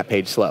making that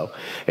page slow.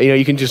 And,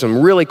 you can do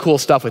some really cool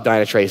stuff with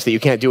Dynatrace that you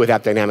can't do with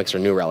AppDynamics or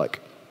New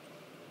Relic.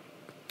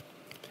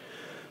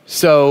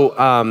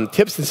 So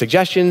tips and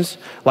suggestions,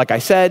 like I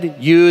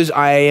said, use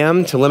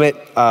IAM to limit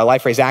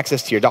Liferay's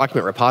access to your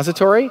document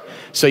repository,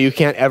 so you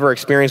can't ever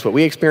experience what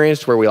we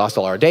experienced where we lost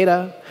all our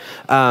data.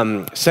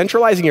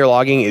 Centralizing your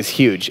logging is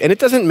huge, and it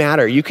doesn't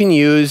matter. You can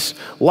use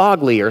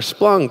Loggly or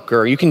Splunk,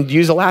 or you can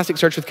use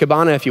Elasticsearch with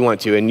Kibana if you want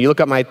to, and you look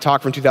up my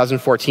talk from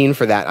 2014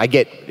 for that. I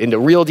get into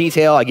real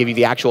detail. I give you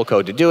the actual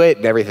code to do it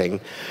and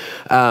everything.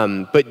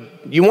 But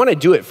you want to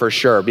do it for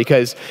sure,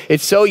 because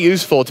it's so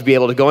useful to be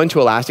able to go into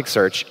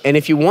Elasticsearch, and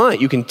if you want,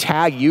 you can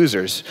tag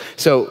users.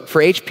 So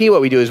for HP,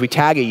 what we do is we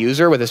tag a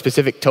user with a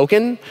specific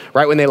token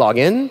right when they log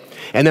in,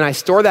 and then I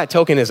store that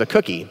token as a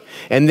cookie.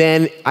 And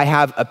then I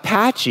have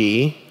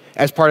Apache,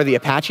 as part of the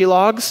Apache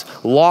logs,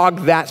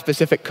 log that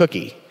specific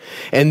cookie.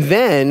 And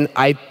then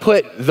I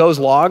put those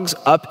logs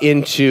up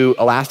into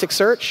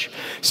Elasticsearch,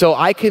 so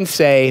I can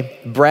say,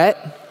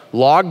 Brett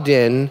logged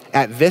in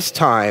at this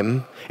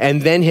time,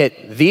 and then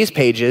hit these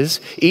pages.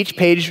 Each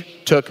page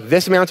took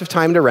this amount of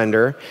time to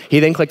render.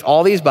 He then clicked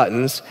all these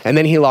buttons, and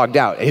then he logged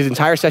out. His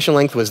entire session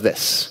length was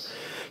this.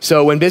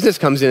 So when business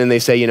comes in and they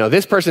say,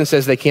 this person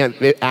says they can't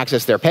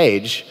access their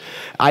page,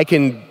 I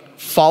can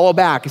follow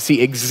back and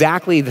see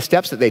exactly the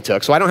steps that they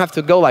took. So I don't have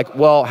to go like,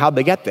 well, how'd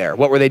they get there?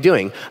 What were they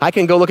doing? I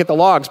can go look at the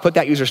logs, put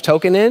that user's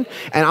token in,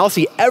 and I'll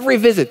see every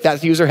visit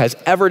that user has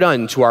ever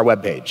done to our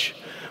web page,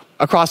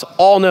 across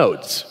all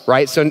nodes,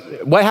 right? So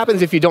what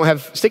happens if you don't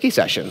have sticky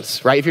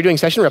sessions, right? If you're doing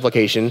session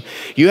replication,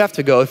 you have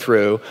to go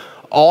through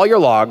all your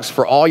logs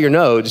for all your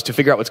nodes to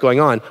figure out what's going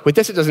on. With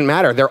this, it doesn't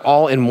matter. They're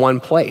all in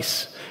one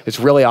place. It's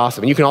really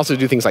awesome. And you can also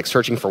do things like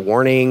searching for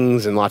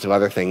warnings and lots of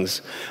other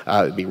things.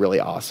 It'd be really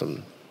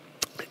awesome.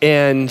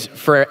 And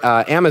for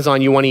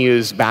Amazon, you want to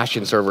use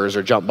Bastion servers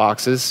or jump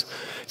boxes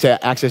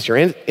to access your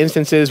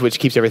instances, which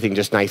keeps everything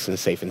just nice and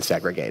safe and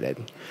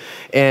segregated.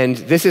 And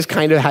this is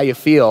kind of how you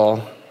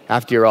feel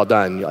after you're all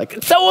done. You're like,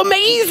 it's so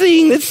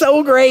amazing, it's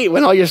so great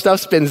when all your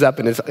stuff spins up,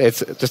 and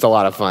it's just a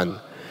lot of fun.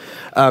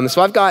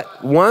 So I've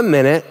got 1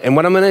 minute, and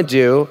what I'm going to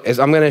do is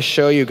I'm going to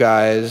show you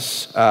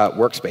guys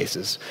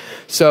workspaces.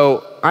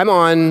 So I'm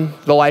on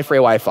the Liferay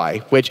Wi-Fi,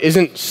 which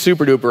isn't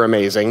super duper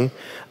amazing,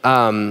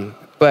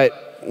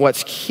 but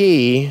what's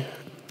key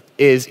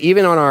is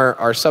even on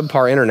our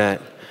subpar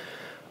internet,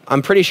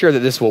 I'm pretty sure that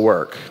this will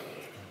work.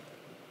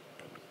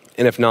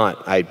 And if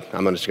not, I'm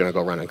just going to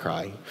go run and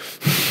cry.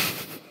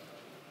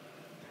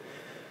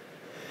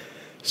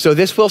 So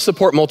this will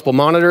support multiple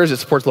monitors. It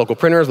supports local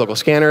printers, local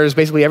scanners,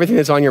 basically everything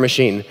that's on your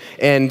machine.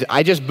 And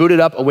I just booted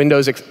up a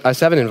Windows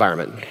 7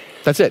 environment.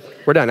 That's it.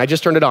 We're done. I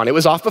just turned it on. It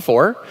was off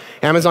before.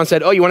 Amazon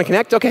said, oh, you want to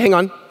connect? OK, hang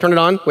on. Turn it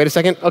on. Wait a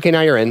second. OK,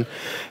 now you're in.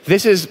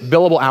 This is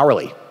billable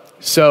hourly.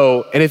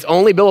 So, and it's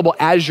only billable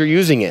as you're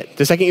using it.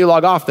 The second you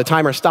log off, the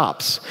timer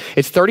stops.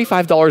 It's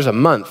 $35 a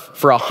month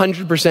for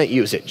 100%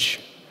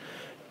 usage.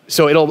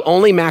 So it'll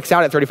only max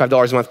out at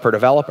 $35 a month per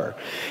developer.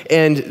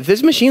 And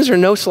these machines are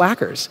no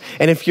slackers.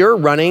 And if you're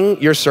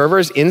running your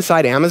servers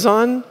inside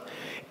Amazon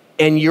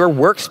and your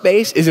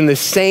workspace is in the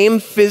same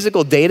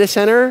physical data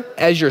center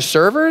as your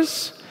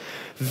servers,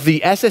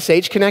 the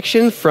SSH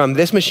connection from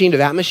this machine to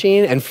that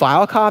machine and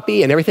file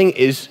copy and everything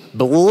is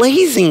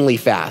blazingly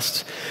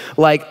fast.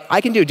 Like, I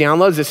can do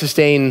downloads that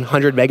sustain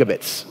 100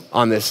 megabits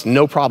on this,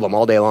 no problem,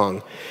 all day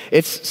long.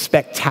 It's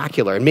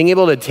spectacular. And being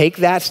able to take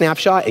that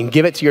snapshot and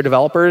give it to your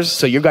developers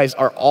so you guys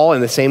are all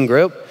in the same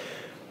group,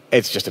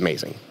 it's just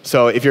amazing.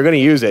 So if you're going to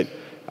use it,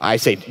 I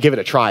say give it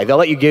a try. They'll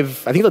let you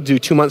give, I think they'll do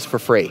 2 months for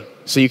free.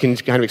 So you can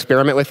kind of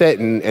experiment with it,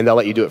 and they'll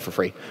let you do it for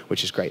free,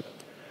 which is great.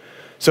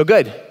 So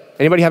good.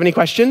 Anybody have any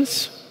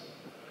questions?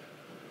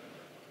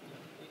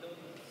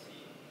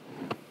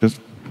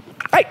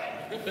 Hey!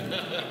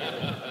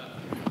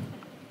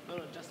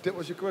 That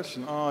was your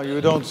question. Oh,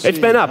 you don't see. It's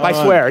been up, I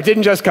swear. It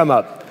didn't just come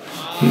up.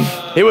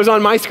 It was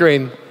on my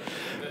screen.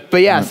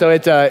 But yeah, so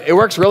it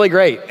works really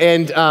great.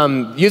 And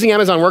using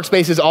Amazon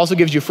Workspaces also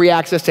gives you free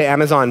access to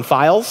Amazon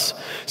files.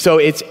 So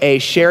it's a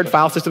shared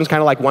file system,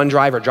 kind of like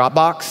OneDrive or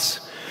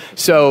Dropbox.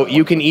 So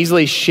you can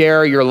easily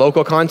share your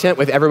local content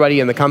with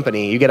everybody in the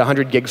company. You get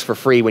 100 gigs for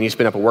free when you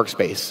spin up a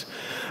workspace.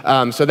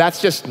 So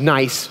that's just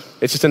nice.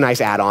 It's just a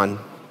nice add-on.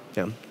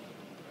 Yeah. All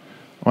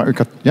right, we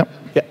got, yep.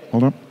 Yeah.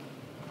 Hold on.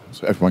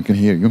 So everyone can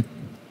hear you.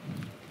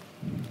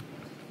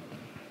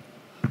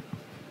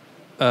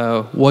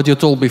 What you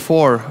told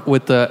before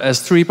with the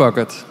S3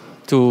 bucket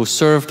to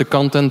serve the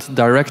content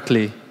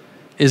directly,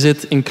 is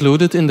it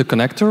included in the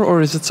connector,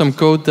 or is it some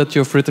code that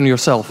you've written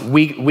yourself?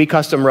 We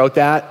custom wrote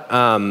that,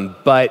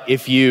 but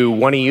if you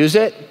want to use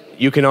it,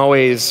 you can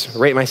always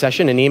rate my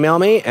session and email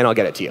me, and I'll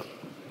get it to you.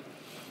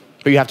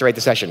 But you have to rate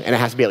the session, and it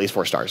has to be at least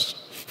 4 stars.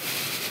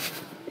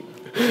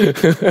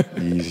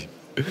 Easy.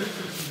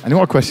 Any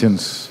more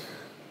questions?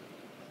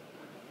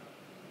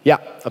 Yeah,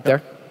 up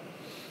there.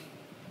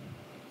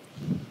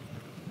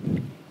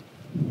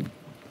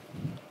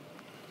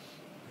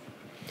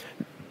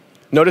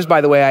 Notice,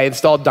 by the way, I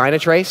installed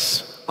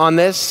Dynatrace on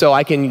this, so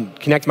I can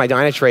connect my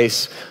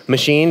Dynatrace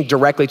machine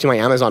directly to my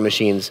Amazon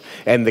machines,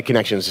 and the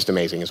connection is just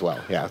amazing as well.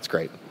 Yeah, it's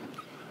great.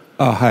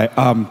 Hi.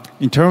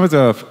 In terms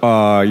of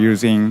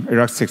using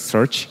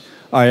Elasticsearch,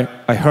 I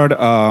heard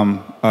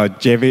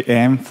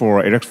JVM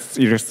for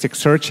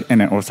Elasticsearch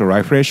and then also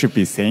Liferay should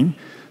be same.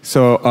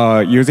 So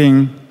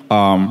using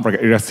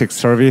like Elastic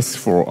service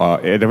for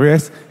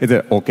AWS, is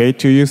it okay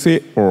to use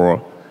it,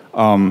 or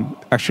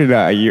actually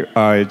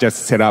I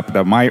just set up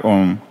my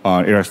own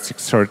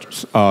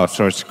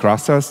Elasticsearch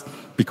clusters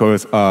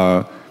because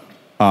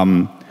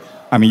I'm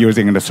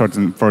using a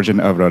certain version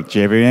of the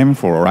JVM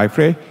for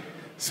Liferay.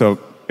 So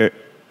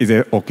is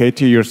it okay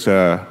to use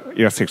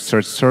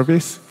Elasticsearch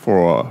service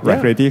for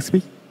Liferay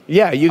DXP?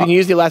 Yeah, you can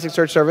use the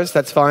Elasticsearch service.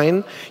 That's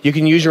fine. You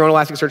can use your own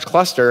Elasticsearch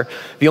cluster.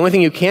 The only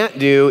thing you can't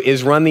do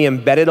is run the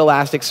embedded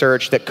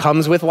Elasticsearch that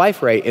comes with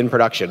Liferay in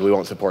production. We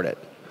won't support it.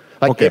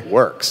 Like, okay. It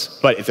works,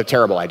 but it's a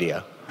terrible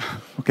idea.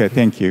 Okay,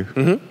 thank you.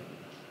 Mm-hmm.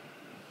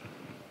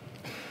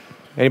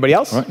 Anybody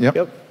else? Right,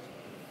 yep.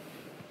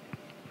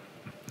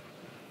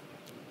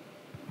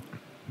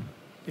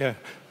 Yeah,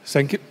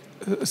 thank you.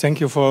 Thank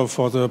you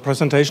for the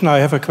presentation. I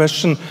have a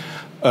question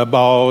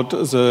about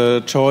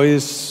the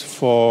choice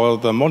for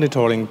the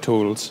monitoring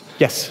tools.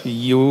 Yes.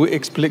 You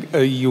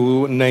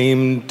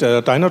named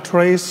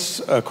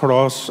Dynatrace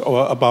across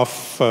or above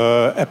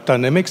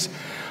AppDynamics.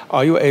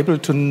 Are you able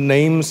to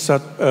name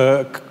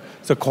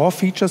the core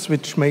features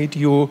which made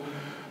you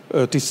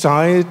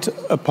decide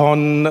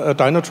upon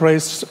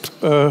Dynatrace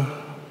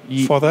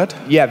for that?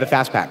 Yeah, the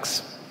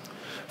fastpacks.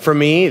 For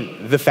me,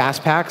 the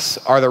fastpacks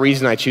are the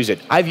reason I choose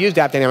it. I've used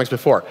AppDynamics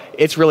before.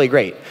 It's really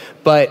great.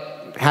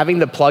 But having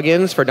the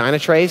plugins for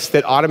Dynatrace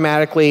that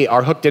automatically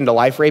are hooked into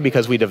Liferay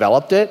because we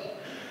developed it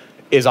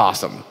is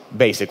awesome,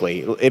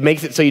 basically. It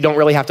makes it so you don't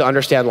really have to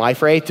understand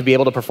Liferay to be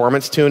able to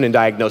performance tune and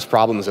diagnose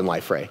problems in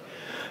Liferay.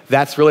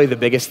 That's really the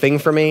biggest thing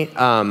for me.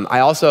 I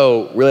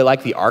also really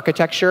like the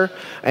architecture,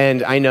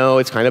 and I know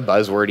it's kind of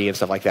buzzwordy and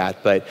stuff like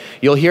that, but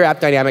you'll hear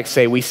AppDynamics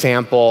say, we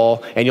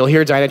sample, and you'll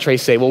hear Dynatrace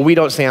say, well, we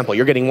don't sample.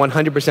 You're getting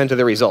 100% of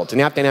the results.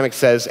 And AppDynamics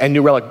says, and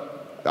New Relic,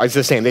 it's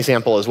the same, they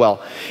sample as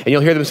well. And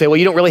you'll hear them say, well,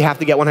 you don't really have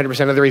to get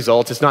 100% of the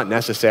results. It's not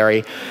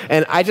necessary.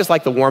 And I just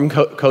like the warm,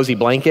 cozy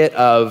blanket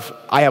of,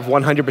 I have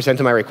 100%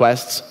 of my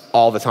requests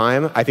all the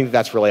time. I think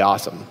that's really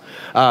awesome.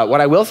 What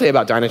I will say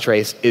about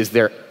Dynatrace is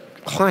their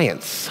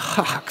client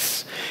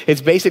sucks.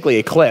 It's basically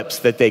Eclipse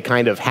that they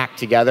kind of hack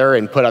together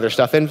and put other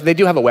stuff in. They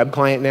do have a web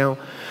client now.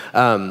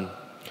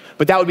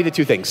 But that would be the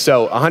two things.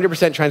 So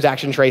 100%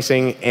 transaction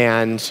tracing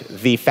and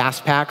the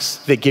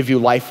fastpacks that give you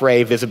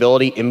Liferay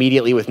visibility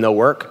immediately with no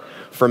work,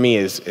 for me,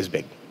 is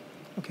big.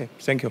 Okay,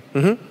 thank you.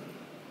 Mm-hmm.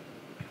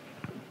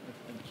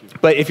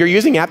 But if you're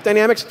using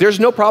AppDynamics, there's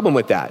no problem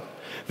with that.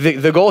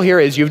 The goal here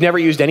is you've never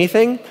used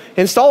anything,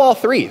 install all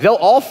three. They'll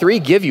all three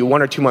give you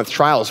 1 or 2 month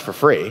trials for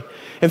free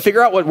and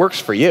figure out what works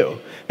for you.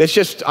 It's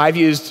just I've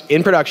used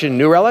in production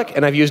New Relic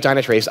and I've used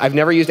Dynatrace. I've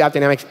never used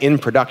AppDynamics in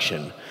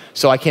production,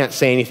 so I can't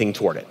say anything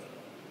toward it.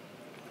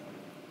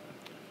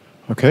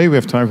 Okay, we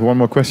have time for one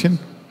more question.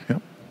 Yeah.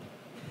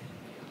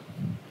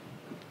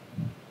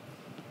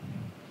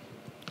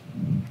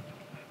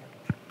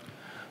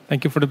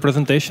 Thank you for the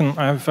presentation.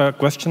 I have a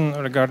question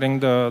regarding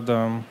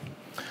the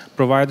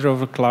provider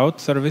of cloud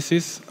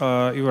services.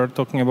 You were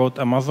talking about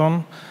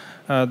Amazon.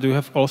 Do you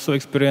have also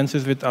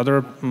experiences with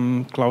other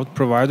cloud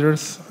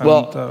providers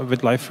and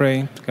with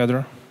Liferay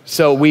together?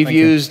 So we've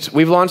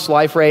launched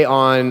Liferay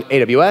on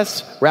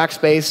AWS,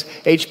 Rackspace,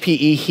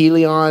 HPE,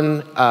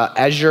 Helion,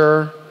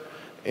 Azure,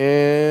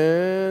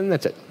 and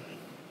that's it.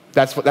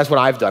 That's what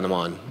I've done them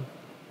on.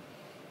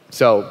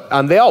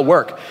 So they all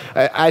work.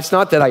 It's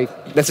not that I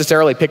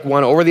necessarily pick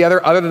one over the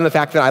other than the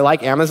fact that I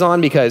like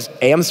Amazon because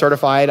A, I'm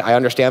certified, I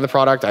understand the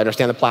product, I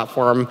understand the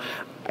platform,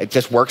 it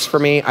just works for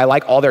me. I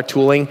like all their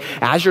tooling.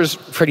 Azure's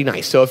pretty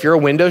nice. So if you're a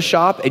Windows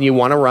shop and you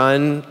want to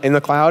run in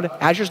the cloud,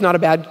 Azure's not a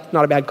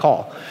bad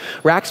call.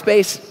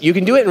 Rackspace, you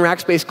can do it in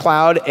Rackspace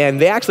Cloud, and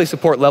they actually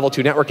support level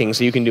 2 networking,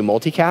 so you can do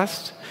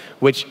multicast,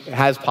 which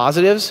has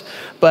positives.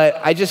 But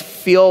I just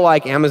feel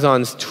like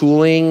Amazon's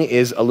tooling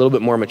is a little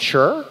bit more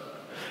mature.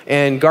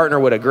 And Gartner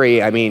would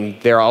agree. I mean,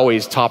 they're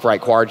always top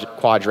right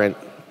quadrant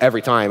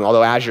every time,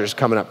 although Azure's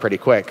coming up pretty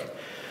quick.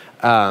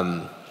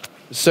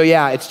 So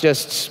yeah, it's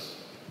just,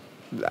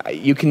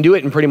 you can do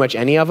it in pretty much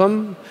any of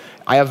them.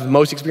 I have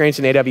most experience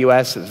in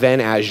AWS, then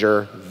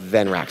Azure,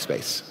 then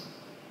Rackspace.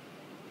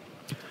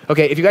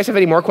 Okay, if you guys have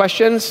any more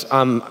questions,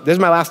 this is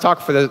my last talk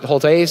for the whole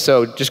day,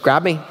 so just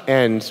grab me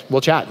and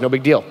we'll chat. No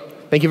big deal.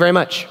 Thank you very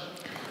much.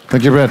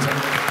 Thank you, Brett.